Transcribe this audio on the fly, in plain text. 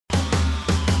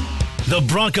The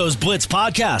Broncos Blitz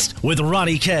Podcast with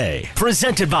Ronnie K.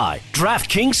 Presented by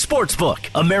DraftKings Sportsbook,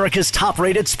 America's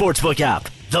top-rated sportsbook app.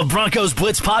 The Broncos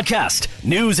Blitz Podcast.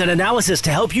 News and analysis to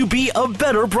help you be a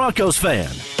better Broncos fan.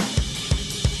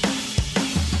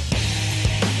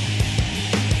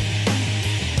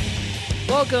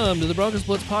 Welcome to the Broncos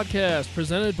Blitz Podcast,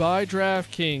 presented by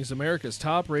DraftKings, America's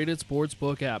top-rated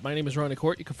sportsbook app. My name is Ronnie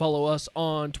Court. You can follow us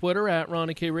on Twitter at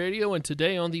Ronnie K Radio, and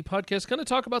today on the podcast, going to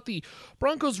talk about the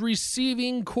Broncos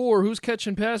receiving core, who's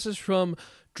catching passes from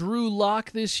Drew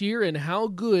Lock this year, and how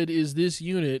good is this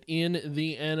unit in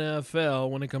the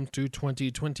NFL when it comes to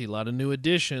 2020. A lot of new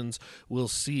additions. We'll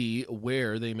see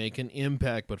where they make an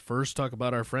impact. But first, talk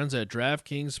about our friends at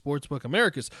DraftKings Sportsbook,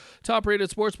 America's top-rated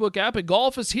sportsbook app. And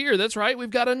golf is here. That's right. We've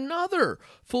got another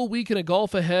full weekend of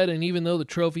golf ahead, and even though the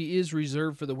trophy is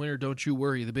reserved for the winner, don't you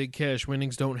worry. The big cash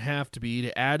winnings don't have to be.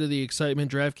 To add to the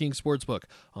excitement, DraftKings Sportsbook,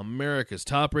 America's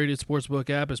top-rated sportsbook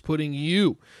app, is putting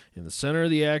you in the center of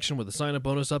the action with a sign-up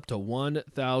bonus up to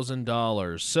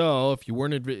 $1,000. So if you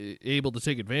weren't able to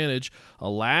take advantage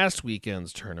of last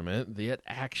weekend's tournament, that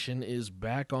action is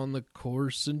back on the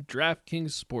course in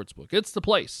DraftKings Sportsbook. It's the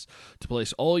place to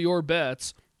place all your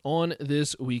bets on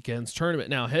this weekend's tournament.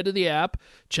 Now, head to the app,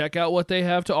 check out what they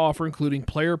have to offer, including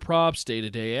player props,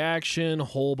 day-to-day action,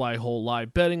 hole-by-hole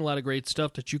live betting, a lot of great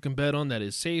stuff that you can bet on that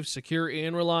is safe, secure,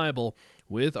 and reliable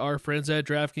with our friends at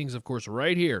DraftKings, of course,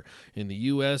 right here in the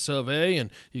U.S. of A.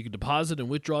 And you can deposit and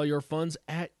withdraw your funds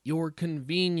at your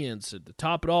convenience. And to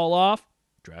top it all off,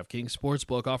 DraftKings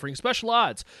Sportsbook offering special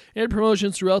odds and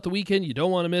promotions throughout the weekend. You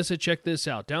don't want to miss it. Check this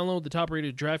out. Download the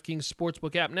top-rated DraftKings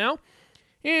Sportsbook app now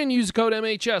and use the code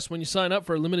MHS when you sign up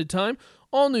for a limited time.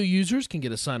 All new users can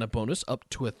get a sign-up bonus up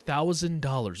to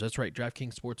 $1,000. That's right,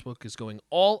 DraftKings Sportsbook is going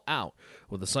all out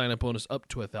with a sign-up bonus up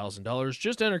to $1,000.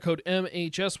 Just enter code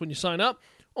MHS when you sign up.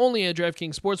 Only at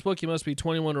DraftKings Sportsbook. You must be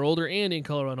 21 or older and in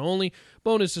Colorado only.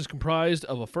 Bonus is comprised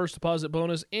of a first deposit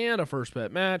bonus and a first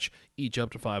bet match, each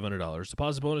up to $500.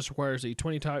 Deposit bonus requires a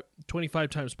 25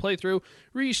 times playthrough.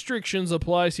 Restrictions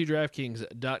apply. See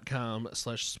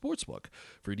DraftKings.com/sportsbook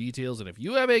for details. And if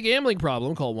you have a gambling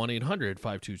problem, call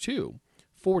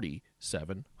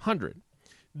 1-800-522-4700.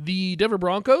 The Denver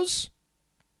Broncos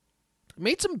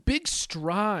made some big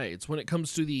strides when it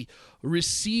comes to the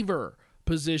receiver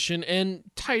position and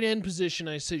tight end position,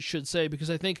 I should say,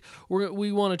 because I think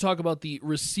we want to talk about the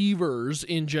receivers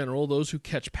in general, those who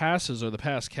catch passes or the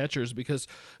pass catchers, because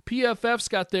PFF's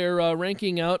got their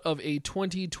ranking out of a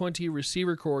 2020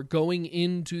 receiver core going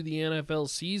into the NFL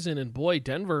season, and boy,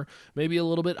 Denver may be a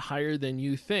little bit higher than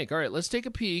you think. All right, let's take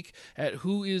a peek at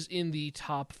who is in the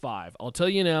top 5. I'll tell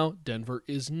you now, Denver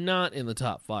is not in the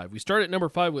top 5. We start at number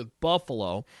 5 with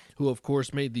Buffalo, who of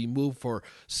course made the move for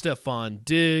Stephon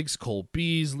Diggs, Cole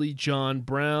Beasley, John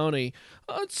Brown, a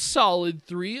solid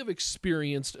 3 of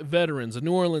experienced veterans. The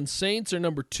New Orleans Saints are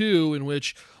number 2, in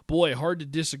which, boy, hard to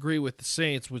disagree with the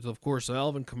Saints, with, of course,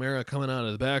 Alvin Kamara coming out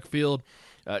of the backfield,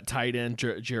 tight end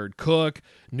Jared Cook,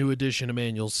 new addition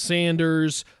Emmanuel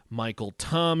Sanders, Michael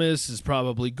Thomas is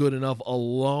probably good enough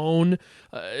alone.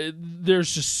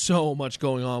 There's just so much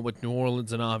going on with New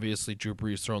Orleans, and obviously Drew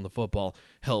Brees throwing the football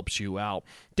helps you out.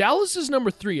 Dallas is number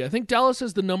 3. I think Dallas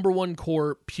has the number 1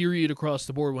 core, period, across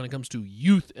the board when it comes to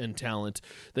youth and talent.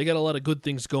 They got a lot of good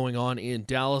things going on in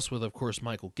Dallas with, of course,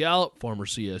 Michael Gallup, former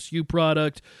CSU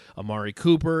product, Amari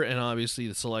Cooper, and obviously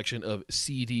the selection of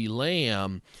CeeDee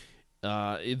Lamb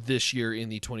this year in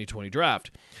the 2020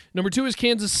 draft. Number 2 is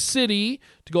Kansas City,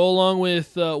 to go along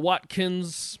with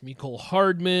Watkins, Mecole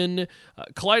Hardman.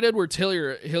 Clyde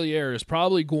Edwards-Helaire is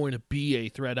probably going to be a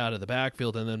threat out of the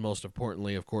backfield, and then most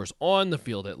importantly, of course, on the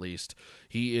field at least,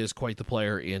 he is quite the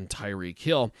player in Tyreek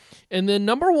Hill. And then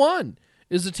number 1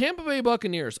 is the Tampa Bay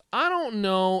Buccaneers. I don't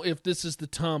know if this is the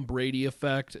Tom Brady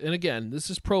effect, and again,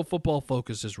 this is Pro Football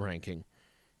Focus's ranking.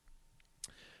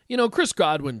 You know, Chris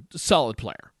Godwin, solid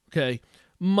player. Okay,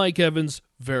 Mike Evans,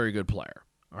 very good player.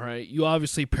 All right, you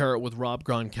obviously pair it with Rob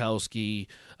Gronkowski.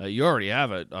 You already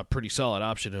have a pretty solid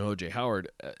option in O.J. Howard.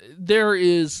 There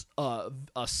is a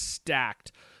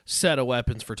stacked set of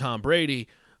weapons for Tom Brady.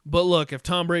 But look, if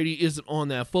Tom Brady isn't on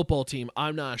that football team,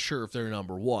 I'm not sure if they're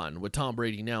number 1. With Tom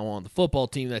Brady now on the football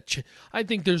team, I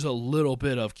think there's a little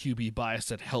bit of QB bias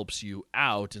that helps you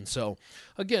out. And so,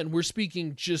 again, we're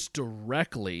speaking just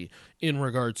directly in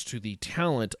regards to the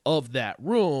talent of that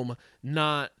room,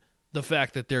 not the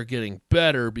fact that they're getting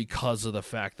better because of the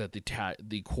fact that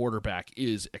the quarterback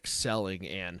is excelling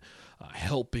and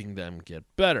helping them get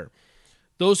better.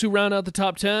 Those who round out the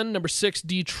top 10, number 6,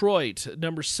 Detroit.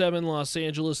 Number 7, Los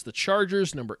Angeles, the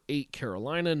Chargers. Number 8,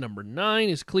 Carolina. Number 9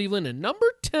 is Cleveland. And number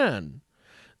 10,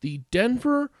 the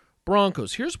Denver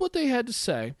Broncos. Here's what they had to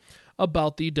say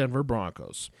about the Denver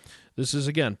Broncos. This is,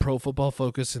 again, Pro Football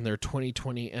Focus in their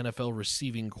 2020 NFL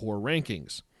receiving core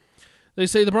rankings. They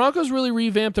say the Broncos really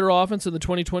revamped their offense in the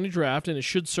 2020 draft, and it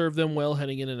should serve them well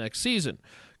heading into next season.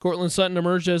 Courtland Sutton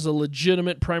emerged as a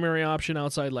legitimate primary option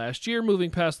outside last year,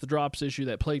 moving past the drops issue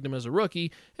that plagued him as a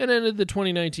rookie, and ended the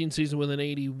 2019 season with an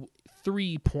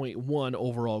 83.1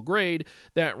 overall grade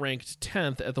that ranked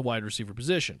 10th at the wide receiver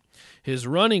position. His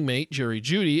running mate, Jerry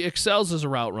Jeudy, excels as a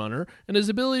route runner, and his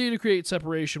ability to create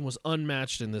separation was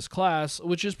unmatched in this class,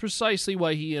 which is precisely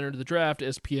why he entered the draft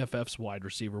as PFF's wide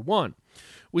receiver 1.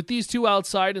 With these two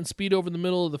outside and speed over the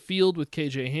middle of the field with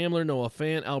KJ Hamler, Noah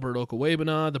Fant, Albert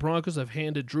Okwuegbunam, the Broncos have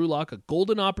handed Drew Lock a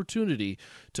golden opportunity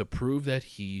to prove that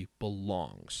he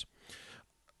belongs.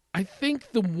 I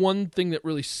think the one thing that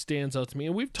really stands out to me,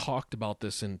 and we've talked about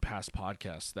this in past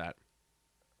podcasts, that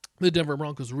the Denver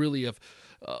Broncos really have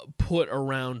put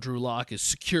around Drew Lock is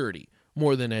security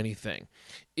more than anything,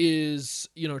 is,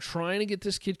 trying to get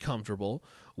this kid comfortable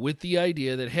with the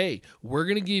idea that, hey, we're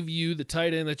going to give you the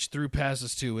tight end that you threw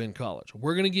passes to in college.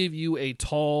 We're going to give you a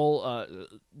tall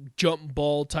jump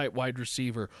ball type wide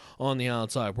receiver on the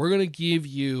outside. We're going to give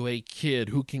you a kid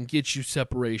who can get you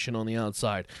separation on the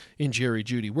outside in Jerry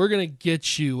Jeudy. We're going to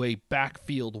get you a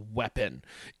backfield weapon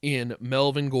in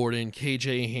Melvin Gordon,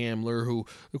 KJ Hamler, who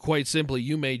quite simply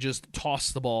you may just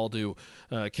toss the ball to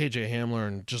KJ Hamler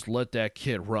and just let that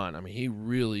kid run. I mean, he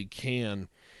really can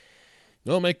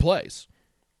make plays.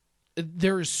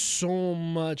 There is so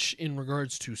much in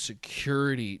regards to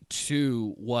security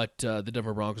to what the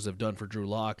Denver Broncos have done for Drew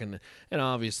Lock, and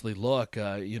obviously, look,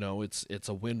 it's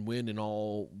a win-win in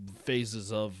all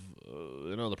phases of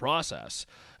the process.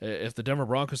 If the Denver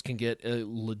Broncos can get a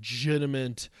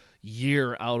legitimate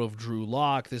year out of Drew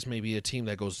Lock, this may be a team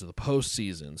that goes to the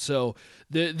postseason. So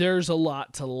there's a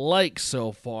lot to like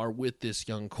so far with this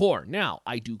young core. Now,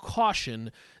 I do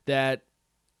caution that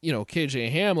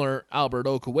KJ Hamler, Albert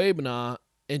Okwuegbunam,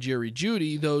 and Jerry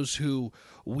Jeudy, those who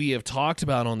we have talked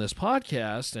about on this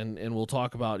podcast and we'll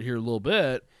talk about here a little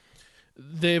bit,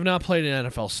 they have not played an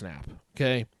NFL snap,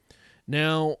 okay?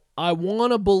 Now, I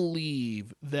want to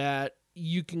believe that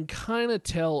you can kind of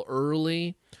tell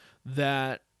early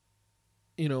that,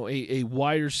 a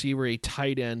wide receiver, a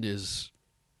tight end is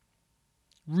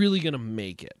really going to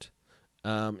make it.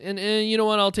 And you know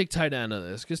what? I'll take tight end on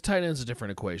this because tight end's a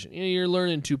different equation. You're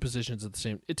learning two positions at the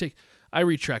same. I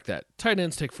retract that. Tight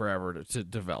ends take forever to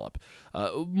develop.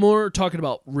 More talking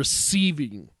about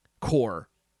receiving core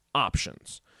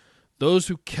options, those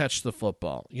who catch the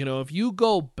football. If you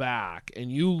go back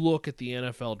and you look at the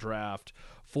NFL draft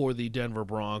for the Denver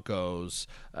Broncos,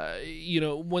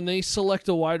 when they select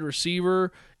a wide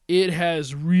receiver, it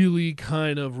has really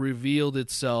kind of revealed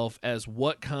itself as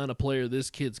what kind of player this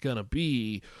kid's going to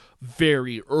be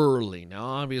very early. Now,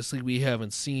 obviously, we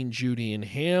haven't seen Jeudy and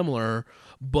Hamler,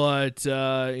 but,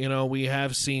 we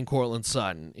have seen Courtland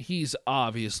Sutton. He's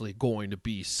obviously going to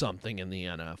be something in the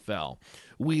NFL.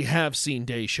 We have seen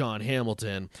Deshaun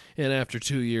Hamilton, and after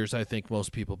 2 years, I think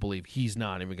most people believe he's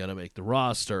not even going to make the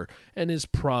roster and is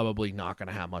probably not going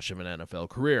to have much of an NFL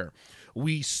career.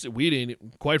 We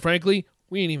didn't, quite frankly,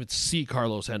 we didn't even see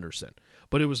Carlos Henderson.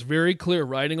 But it was very clear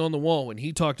writing on the wall when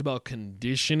he talked about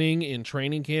conditioning in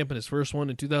training camp in his first one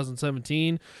in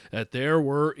 2017 that there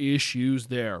were issues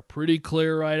there. Pretty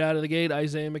clear right out of the gate.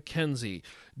 Isaiah McKenzie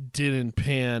didn't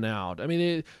pan out. I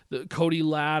mean, Cody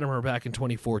Latimer back in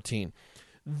 2014.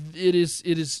 It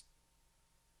is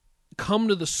come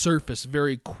to the surface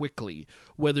very quickly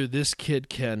whether this kid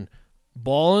can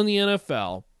ball in the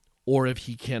NFL or if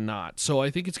he cannot. So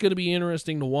I think it's going to be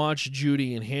interesting to watch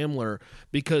Jeudy and Hamler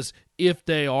because if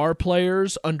they are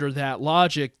players under that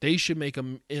logic, they should make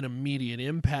an immediate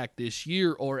impact this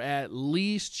year or at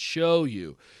least show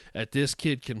you that this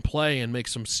kid can play and make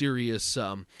some serious,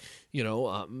 whether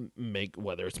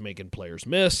it's making players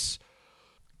miss,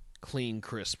 clean,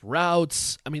 crisp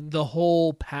routes. I mean, the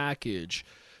whole package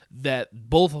that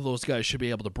both of those guys should be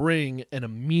able to bring and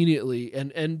immediately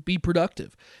and be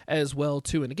productive as well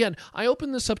too. And again, I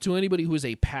open this up to anybody who is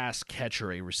a pass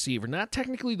catcher, a receiver, not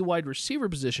technically the wide receiver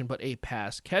position, but a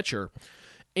pass catcher.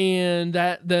 And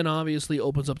that then obviously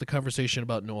opens up the conversation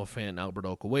about Noah Fant and Albert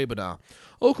Okwuegbunam.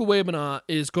 Okwuegbunam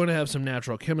is going to have some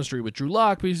natural chemistry with Drew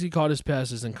Lock because he caught his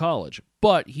passes in college.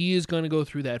 But he is going to go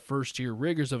through that first-year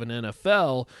rigors of an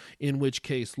NFL, in which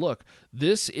case, look,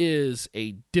 this is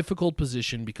a difficult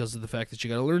position because of the fact that you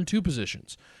got to learn two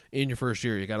positions in your first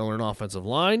year. You got to learn offensive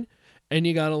line, and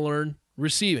you got to learn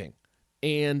receiving.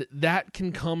 And that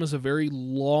can come as a very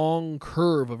long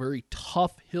curve, a very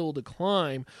tough hill to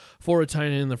climb for a tight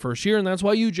end in the first year. And that's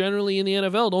why you generally in the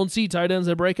NFL don't see tight ends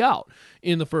that break out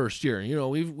in the first year.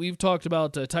 We've talked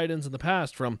about tight ends in the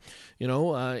past, from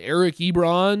Eric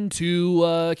Ebron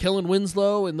to Kellen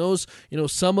Winslow, and those,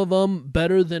 some of them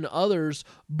better than others,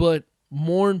 but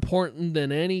more important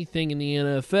than anything in the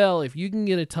NFL, if you can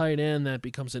get a tight end that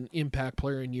becomes an impact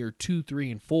player in year 2,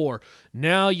 3, and 4,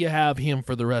 now you have him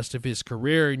for the rest of his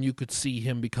career, and you could see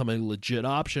him become a legit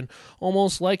option,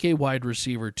 almost like a wide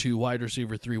receiver 2, wide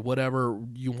receiver 3, whatever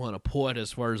you want to put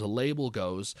as far as a label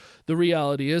goes. The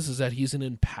reality is that he's an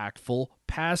impactful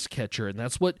pass catcher, and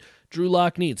that's what Drew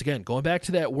Lock needs. Again, going back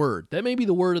to that word, that may be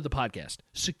the word of the podcast,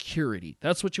 security.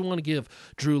 That's what you want to give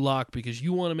Drew Lock, because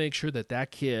you want to make sure that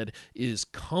that kid is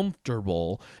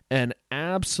comfortable and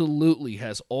absolutely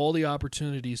has all the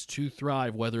opportunities to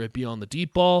thrive, whether it be on the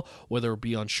deep ball, whether it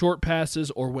be on short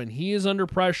passes, or when he is under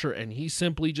pressure and he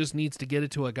simply just needs to get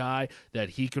it to a guy that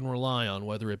he can rely on,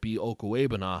 whether it be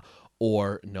Okuebana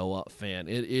or Noah Fant.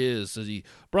 It is the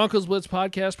Broncos Blitz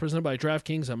podcast presented by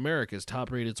DraftKings, America's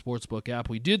top-rated sportsbook app.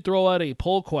 We did throw out a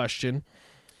poll question.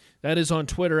 That is on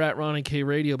Twitter at Ron and K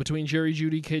Radio. Between Jerry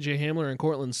Jeudy, KJ Hamler, and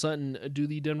Cortland Sutton, do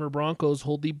the Denver Broncos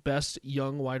hold the best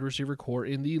young wide receiver core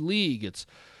in the league? It's,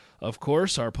 of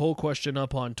course, our poll question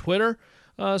up on Twitter.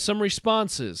 Some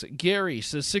responses. Gary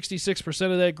says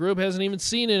 66% of that group hasn't even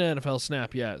seen an NFL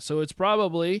snap yet, so it's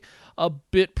probably a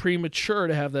bit premature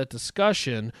to have that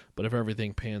discussion, but if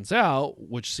everything pans out,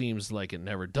 which seems like it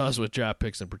never does with draft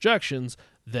picks and projections,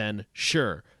 then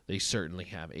sure, they certainly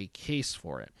have a case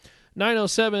for it.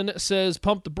 907 says,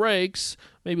 pump the brakes,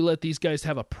 maybe let these guys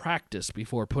have a practice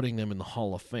before putting them in the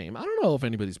Hall of Fame. I don't know if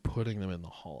anybody's putting them in the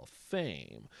Hall of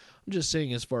Fame. I'm just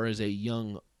saying, as far as a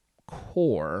young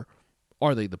core,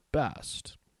 are they the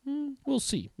best? We'll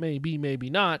see. Maybe,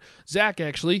 maybe not. Zach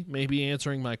actually may be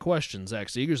answering my question. Zach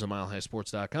Seegers of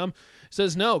MileHighSports.com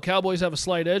says, no, Cowboys have a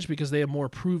slight edge because they have more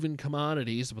proven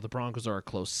commodities, but the Broncos are a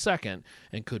close second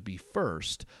and could be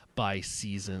first by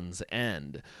season's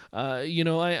end.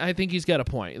 I think he's got a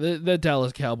point. The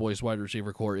Dallas Cowboys wide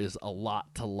receiver core is a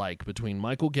lot to like between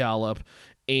Michael Gallup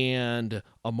and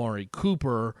Amari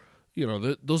Cooper.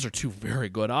 Those are two very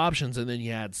good options, and then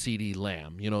you add CeeDee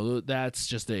Lamb. That's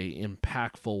just a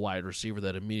impactful wide receiver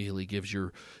that immediately gives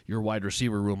your wide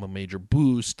receiver room a major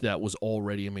boost that was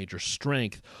already a major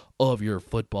strength of your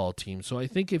football team. So I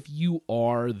think if you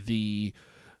are the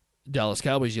Dallas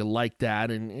Cowboys, you like that,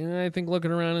 and I think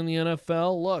looking around in the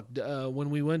NFL, look, when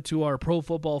we went to our Pro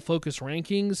Football Focus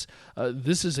rankings,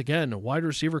 this is, again, a wide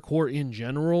receiver core in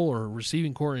general, or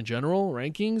receiving core in general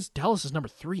rankings, Dallas is number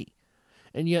 3,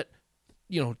 and yet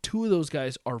two of those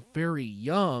guys are very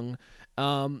young,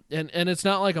 and it's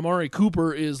not like Amari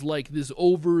Cooper is like this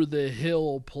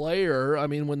over-the-hill player. I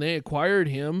mean, when they acquired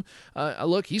him,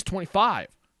 look, he's 25.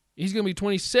 He's going to be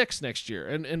 26 next year,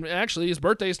 and actually his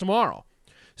birthday is tomorrow.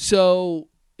 So,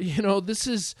 this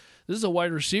is a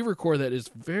wide receiver core that is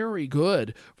very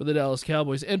good for the Dallas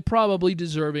Cowboys and probably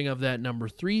deserving of that number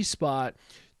 3 spot.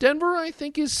 Denver, I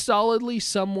think, is solidly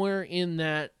somewhere in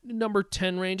that number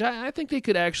 10 range. I think they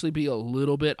could actually be a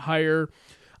little bit higher.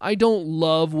 I don't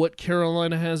love what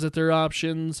Carolina has at their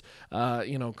options.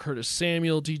 Curtis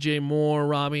Samuel, DJ Moore,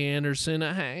 Robbie Anderson.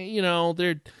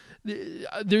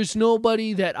 There's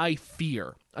nobody that I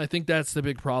fear. I think that's the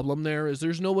big problem there, is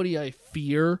there's nobody I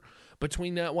fear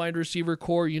between that wide receiver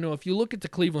core. If you look at the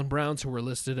Cleveland Browns, who were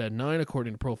listed at 9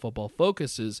 according to Pro Football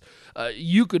Focus,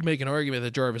 you could make an argument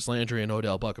that Jarvis Landry and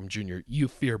Odell Beckham Jr., you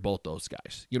fear both those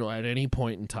guys, at any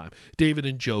point in time. David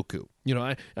Njoku.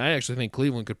 I actually think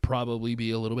Cleveland could probably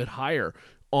be a little bit higher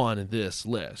on this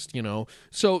list,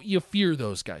 So you fear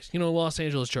those guys. Los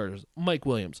Angeles Chargers, Mike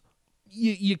Williams,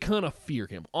 you kind of fear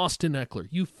him. Austin Eckler,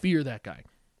 you fear that guy.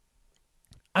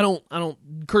 I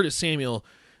don't Curtis Samuel,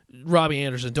 Robbie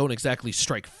Anderson don't exactly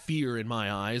strike fear in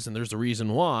my eyes, and there's a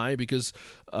reason why, because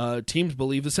teams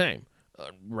believe the same.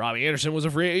 Robbie Anderson was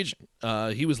a free agent.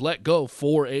 He was let go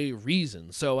for a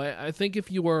reason. So I think if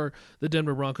you are the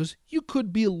Denver Broncos, you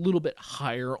could be a little bit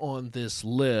higher on this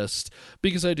list,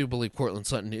 because I do believe Cortland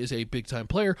Sutton is a big-time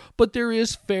player, but there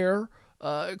is fair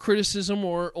criticism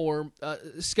or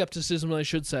skepticism, I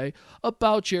should say,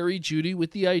 about Jerry Jeudy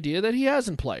with the idea that he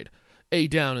hasn't played a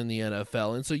down in the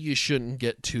NFL, and so you shouldn't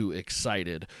get too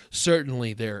excited.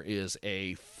 Certainly there is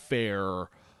a fair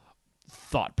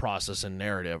thought process and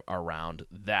narrative around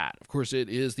that. Of course, it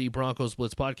is the Broncos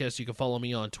Blitz podcast. You can follow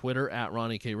me on Twitter at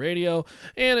Ronnie K Radio,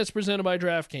 and it's presented by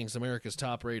DraftKings, America's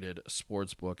top-rated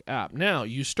sportsbook app. Now,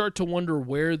 you start to wonder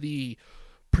where the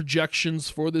projections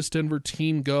for this Denver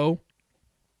team go.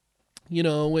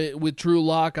 with Drew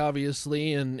Lock,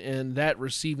 obviously, and that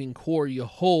receiving core, you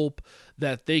hope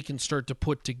that they can start to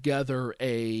put together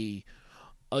a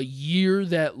year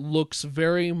that looks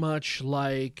very much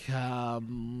like, a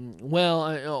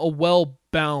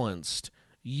well-balanced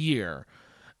year.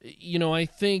 I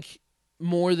think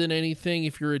more than anything,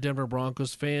 if you're a Denver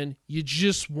Broncos fan, you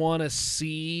just want to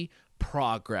see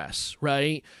progress,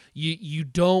 right? You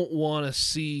don't want to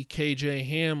see KJ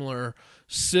Hamler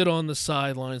sit on the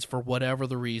sidelines for whatever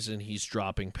the reason. He's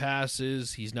dropping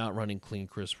passes, he's not running clean,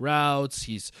 crisp routes,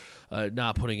 he's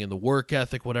not putting in the work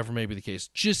ethic, whatever may be the case.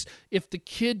 Just if the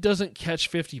kid doesn't catch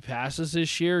 50 passes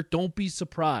this year, don't be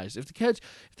surprised. If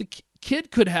the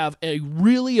kid could have a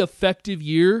really effective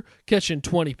year catching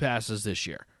 20 passes this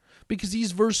year, because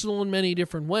he's versatile in many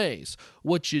different ways.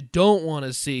 What you don't want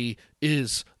to see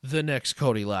is the next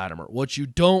Cody Latimer. What you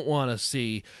don't want to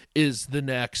see is the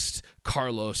next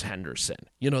Carlos Henderson.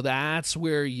 That's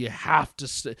where you have to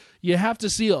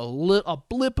see a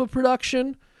blip of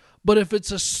production. But if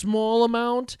it's a small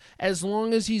amount, as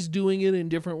long as he's doing it in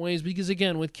different ways, because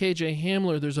again, with KJ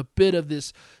Hamler, there's a bit of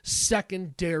this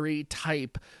secondary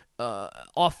type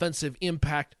offensive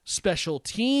impact, special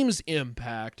teams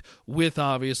impact, with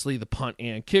obviously the punt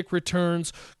and kick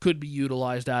returns, could be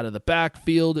utilized out of the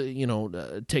backfield,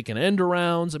 taking end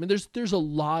arounds. I mean, there's a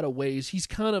lot of ways. He's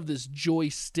kind of this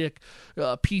joystick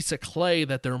piece of clay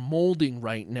that they're molding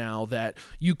right now that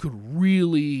you could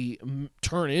really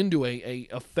turn into a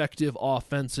effective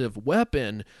offensive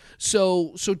weapon.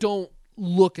 So don't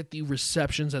look at the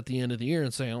receptions at the end of the year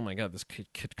and say, oh my God, this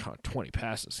kid caught 20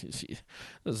 passes.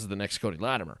 This is the next Cody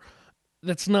Latimer.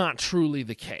 That's not truly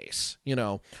the case.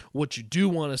 What you do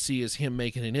want to see is him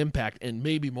making an impact, and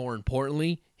maybe more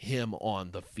importantly, him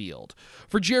on the field.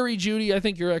 For Jerry Jeudy, I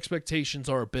think your expectations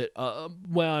are a bit, I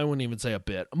wouldn't even say a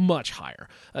bit, much higher.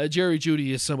 Jerry Jeudy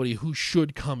is somebody who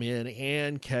should come in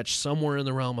and catch somewhere in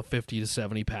the realm of 50 to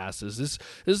 70 passes. This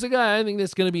is a guy I think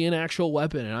that's going to be an actual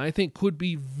weapon, and I think could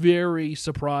be very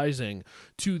surprising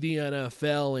to the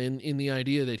NFL in the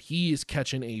idea that he is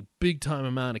catching a big-time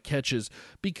amount of catches,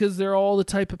 because they're all the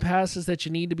type of passes that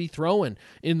you need to be throwing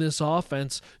in this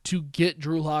offense to get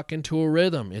Drew Lock into a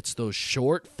rhythm. It's those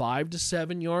short 5 to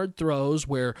 7 yard throws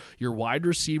where your wide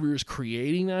receiver is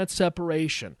creating that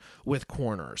separation with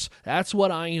corners. That's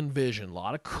what I envision. A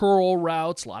lot of curl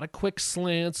routes, a lot of quick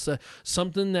slants,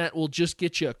 something that will just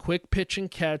get you a quick pitch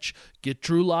and catch, get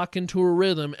Drew Lock into a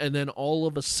rhythm, and then all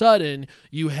of a sudden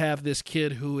you have this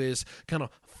kid who is kind of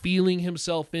feeling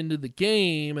himself into the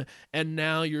game, and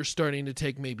now you're starting to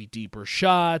take maybe deeper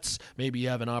shots. Maybe you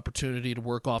have an opportunity to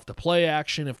work off the play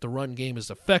action if the run game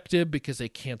is effective, because they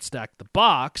can't stack the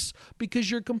box because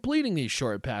you're completing these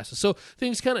short passes. So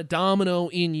things kind of domino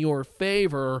in your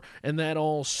favor, and that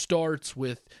all starts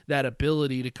with that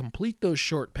ability to complete those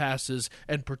short passes,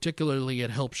 and particularly it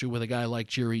helps you with a guy like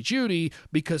Jerry Jeudy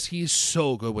because he's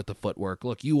so good with the footwork.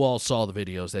 Look, you all saw the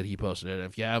videos that he posted, and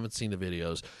if you haven't seen the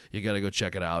videos, you got to go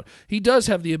check it out. He does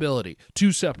have the ability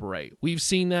to separate. We've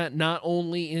seen that not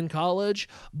only in college,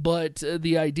 but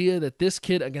the idea that this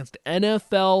kid against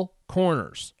NFL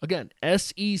corners, again,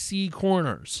 SEC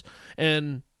corners,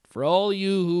 and for all of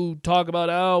you who talk about,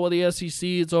 the SEC,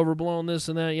 it's overblown, this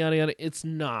and that, yada, yada, it's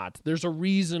not. There's a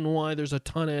reason why there's a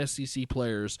ton of SEC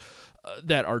players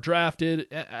that are drafted.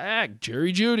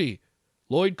 Jerry Jeudy,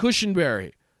 Lloyd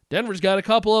Cushenberry. Denver's got a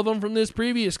couple of them from this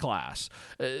previous class.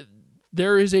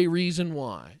 There is a reason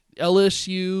why.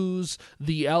 LSU's,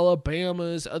 the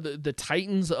Alabamas, the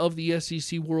Titans of the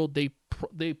SEC world,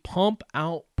 they pump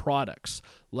out products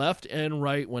left and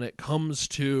right when it comes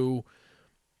to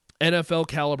NFL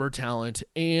caliber talent.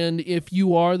 And if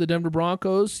you are the Denver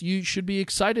Broncos, you should be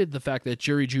excited the fact that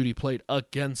Jerry Jeudy played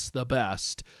against the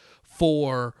best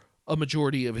for a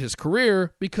majority of his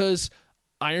career, because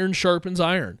iron sharpens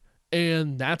iron.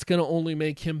 And that's going to only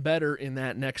make him better in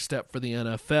that next step for the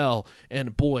NFL.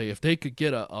 And boy, if they could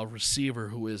get a receiver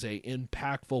who is a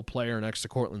impactful player next to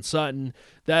Courtland Sutton,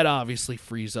 that obviously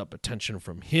frees up attention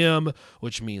from him,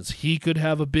 which means he could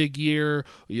have a big year.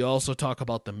 You also talk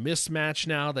about the mismatch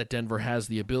now that Denver has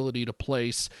the ability to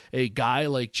place a guy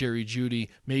like Jerry Jeudy,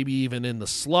 maybe even in the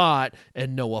slot,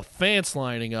 and Noah Fant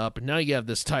lining up. And now you have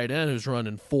this tight end who's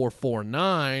running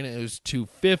 4.49, who's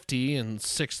 250 and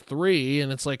 6'3",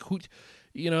 and it's like, who?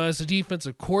 As a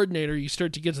defensive coordinator, you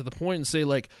start to get to the point and say,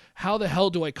 like, how the hell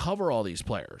do I cover all these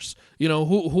players?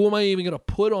 Who am I even going to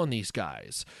put on these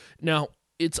guys? Now,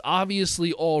 it's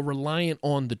obviously all reliant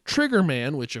on the trigger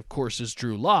man, which of course is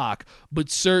Drew Lock, but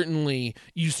certainly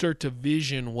you start to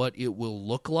vision what it will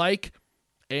look like.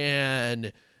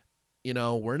 And,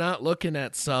 we're not looking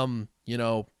at some,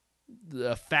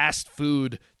 fast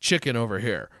food chicken over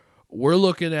here. we're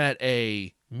looking at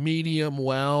a medium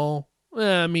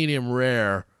medium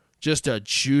rare, just a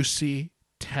juicy,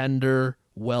 tender,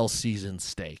 well-seasoned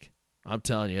steak. I'm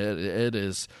telling you, it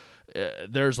is.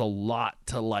 There's a lot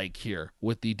to like here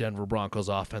with the Denver Broncos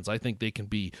offense. I think they can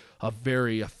be a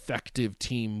very effective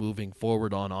team moving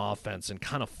forward on offense and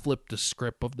kind of flip the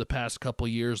script of the past couple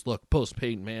years. Look, post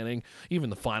Peyton Manning, even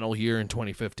the final year in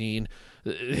 2015,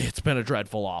 it's been a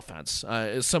dreadful offense.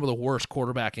 It's some of the worst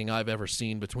quarterbacking I've ever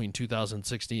seen between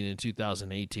 2016 and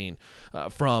 2018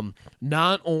 from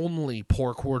not only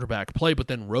poor quarterback play, but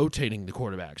then rotating the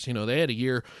quarterbacks. You know, they had a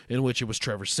year in which it was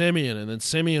Trevor Siemian, and then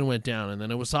Siemian went down, and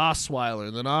then it was Osweiler,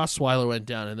 and then Osweiler went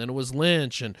down, and then it was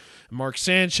Lynch, and Mark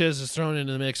Sanchez is thrown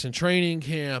into the mix in training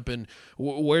camp, and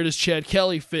where does Chad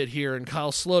Kelly fit here, and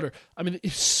Kyle Sloter? I mean,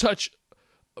 it's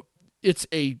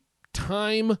a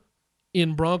time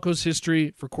in Broncos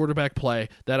history for quarterback play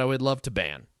that I would love to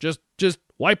ban. Just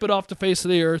wipe it off the face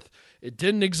of the earth. It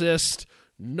didn't exist.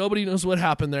 Nobody knows what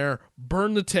happened there.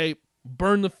 Burn the tape,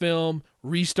 burn the film,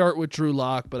 restart with Drew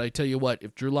Lock. But I tell you what,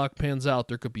 if Drew Lock pans out,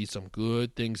 there could be some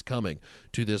good things coming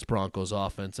to this Broncos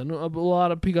offense, and a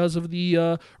lot of because of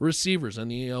the receivers and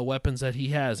the weapons that he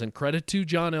has. And credit to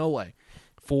John Elway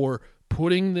for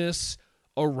putting this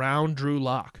around Drew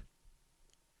Lock.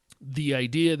 The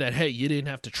idea that, hey, you didn't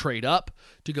have to trade up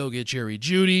to go get Jerry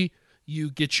Jeudy. You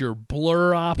get your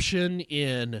blur option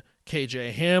in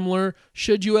KJ Hamler.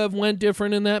 Should you have went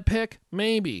different in that pick?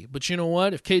 Maybe. But you know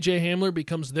what? If KJ Hamler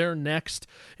becomes their next,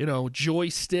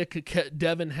 joystick,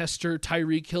 Devin Hester,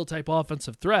 Tyreek Hill type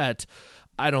offensive threat,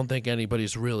 I don't think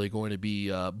anybody's really going to be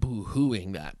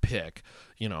boo-hooing that pick,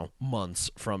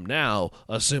 months from now,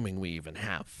 assuming we even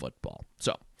have football.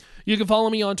 So you can follow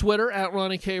me on Twitter at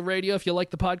Ronnie K Radio. If you like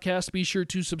the podcast, be sure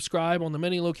to subscribe on the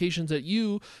many locations that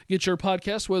you get your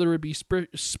podcast, whether it be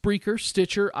Spreaker,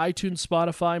 Stitcher, iTunes,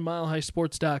 Spotify,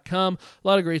 MileHighSports.com. A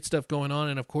lot of great stuff going on.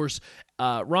 And, of course,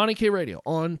 Ronnie K Radio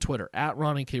on Twitter, at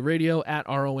Ronnie K Radio, at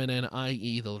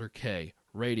RONNIE, the letter K.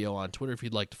 Radio on Twitter if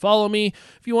you'd like to follow me.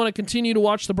 If you want to continue to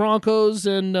watch the Broncos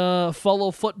and follow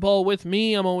football with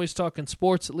me, I'm always talking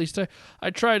sports. At least I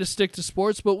try to stick to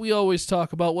sports, but we always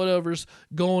talk about whatever's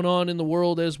going on in the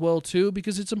world as well too,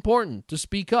 because it's important to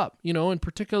speak up, and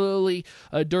particularly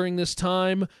during this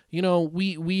time,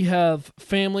 we have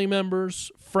family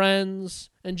members, friends,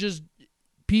 and just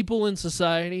people in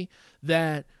society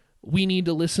that we need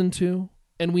to listen to.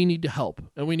 And we need to help,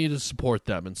 and we need to support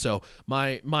them. And so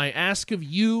my ask of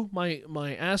you,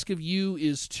 my ask of you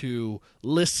is to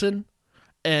listen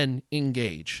and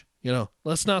engage.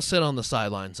 Let's not sit on the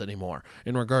sidelines anymore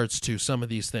in regards to some of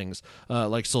these things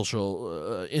like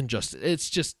social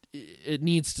injustice. It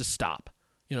needs to stop.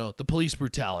 The police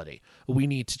brutality. We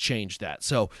need to change that.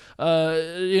 So,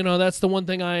 that's the one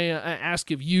thing I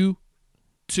ask of you,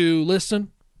 to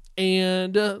listen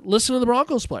and listen to the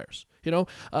Broncos players.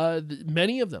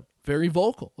 Many of them very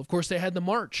vocal. Of course, they had the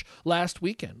march last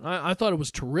weekend. I thought it was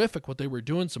terrific what they were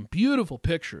doing. Some beautiful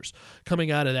pictures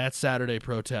coming out of that Saturday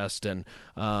protest, and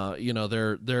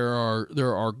there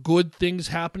are good things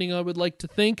happening, I would like to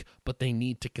think, but they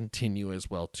need to continue as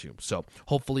well too. So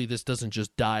hopefully this doesn't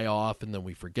just die off and then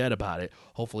we forget about it.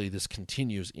 Hopefully this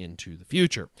continues into the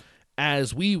future,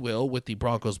 as we will with the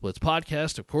Broncos Blitz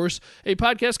podcast. Of course, a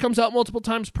podcast comes out multiple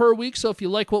times per week, so if you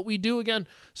like what we do, again,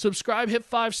 subscribe, hit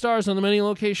 5 stars on the many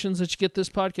locations that you get this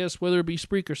podcast, whether it be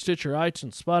Spreaker, Stitcher,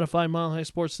 iTunes, Spotify,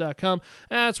 MileHighSports.com.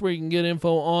 That's where you can get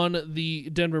info on the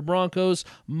Denver Broncos,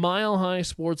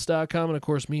 MileHighSports.com, and, of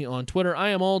course, me on Twitter. I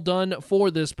am all done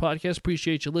for this podcast.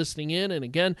 Appreciate you listening in, and,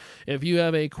 again, if you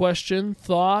have a question,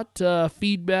 thought,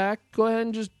 feedback, go ahead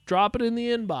and just drop it in the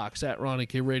inbox at Ronnie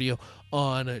K Radio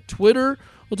on Twitter.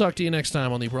 We'll talk to you next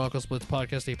time on the Broncos Blitz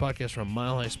podcast, a podcast from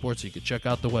Mile High Sports. You can check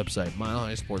out the website,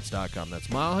 milehighsports.com. That's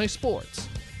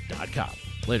milehighsports.com.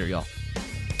 Later, y'all.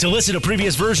 To listen to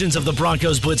previous versions of the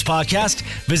Broncos Blitz podcast,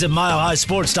 visit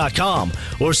milehighsports.com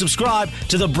or subscribe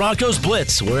to the Broncos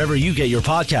Blitz wherever you get your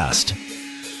podcast.